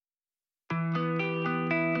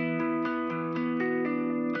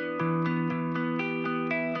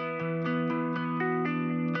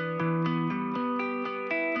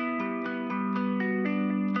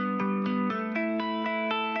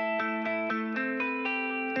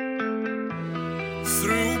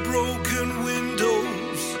through broken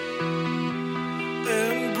windows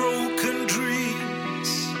and broken dreams,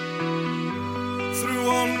 through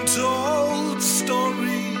untold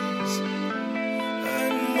stories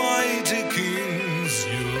and mighty kings.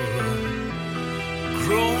 You're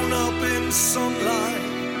grown up in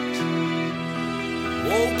sunlight,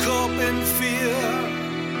 woke up in fear,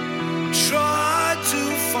 tried to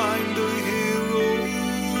find a hero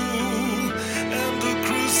and a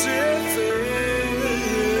crucifix.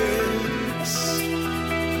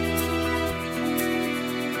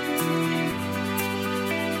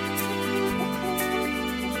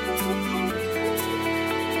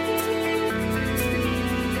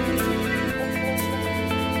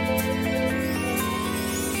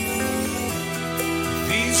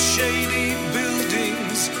 These shady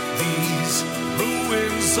buildings, these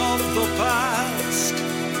ruins of the past,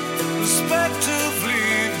 respectively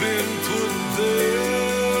been put there.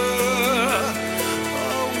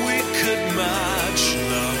 A wicked match,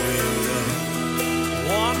 now we're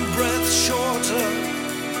one breath shorter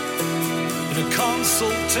in a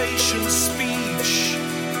consultation speech.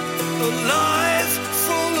 A life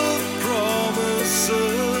full of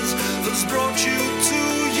promises has brought you to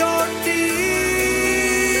your knees.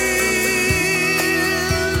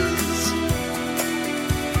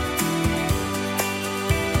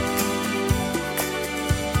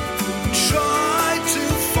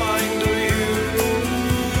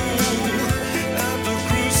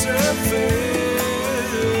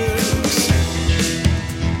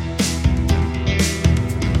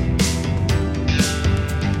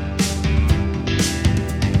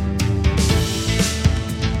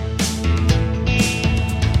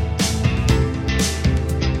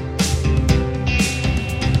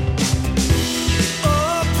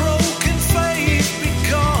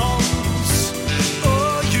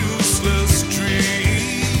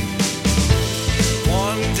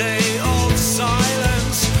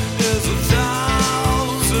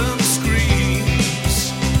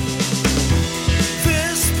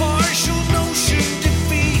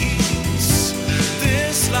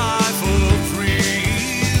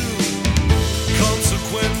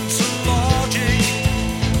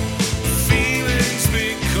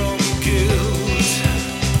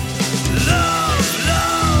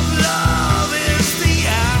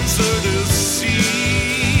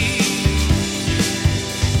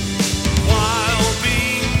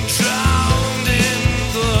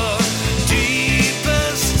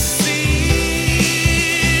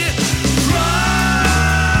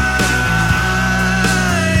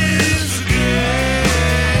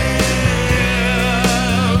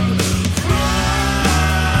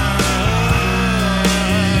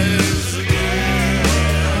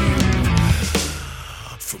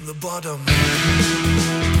 From the bottom.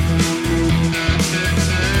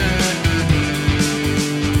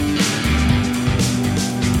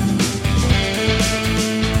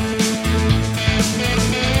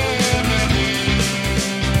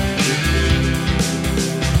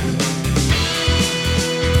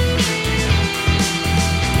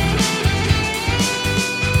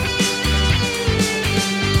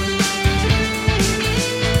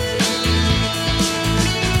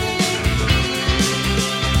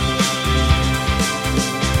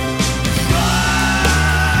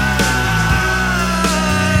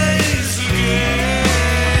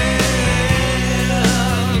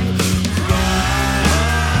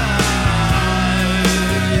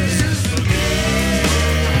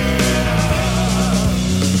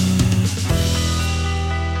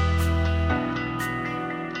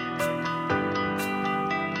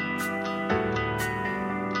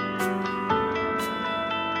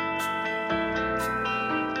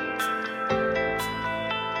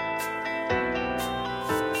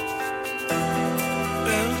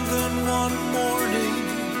 One morning,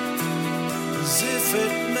 as if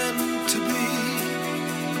it meant to be,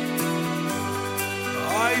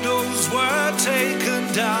 idols were taken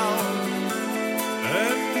down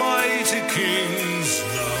and mighty kings.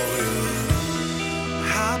 Now we're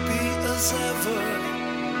happy as ever,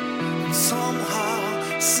 and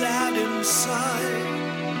somehow sad inside.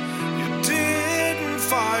 You didn't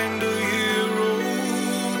find a